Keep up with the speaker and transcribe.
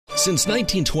Since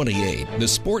 1928, the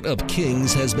sport of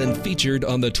kings has been featured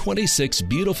on the 26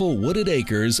 beautiful wooded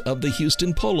acres of the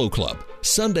Houston Polo Club.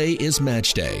 Sunday is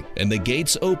match day, and the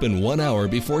gates open 1 hour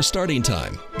before starting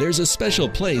time. There's a special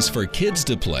place for kids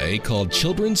to play called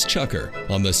Children's Chukker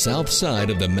on the south side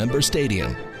of the member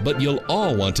stadium. But you'll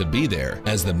all want to be there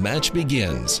as the match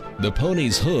begins. The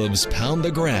ponies' hooves pound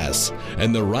the grass,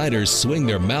 and the riders swing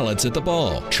their mallets at the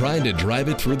ball, trying to drive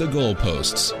it through the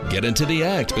goalposts. Get into the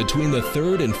act between the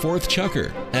third and fourth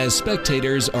chukker, as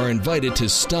spectators are invited to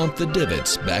stomp the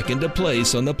divots back into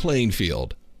place on the playing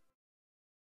field.